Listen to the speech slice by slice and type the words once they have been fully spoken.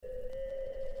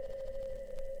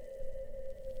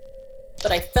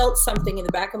but I felt something in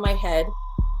the back of my head,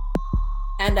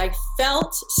 and I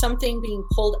felt something being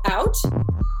pulled out.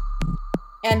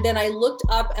 And then I looked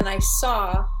up and I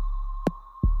saw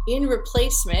in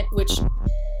replacement, which,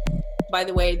 by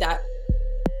the way, that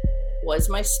was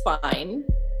my spine.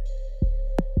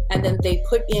 And then they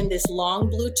put in this long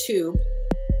blue tube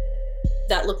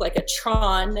that looked like a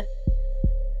Tron,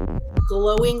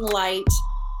 glowing light,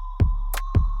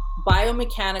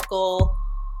 biomechanical,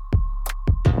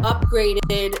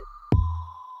 upgraded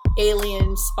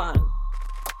alien spine.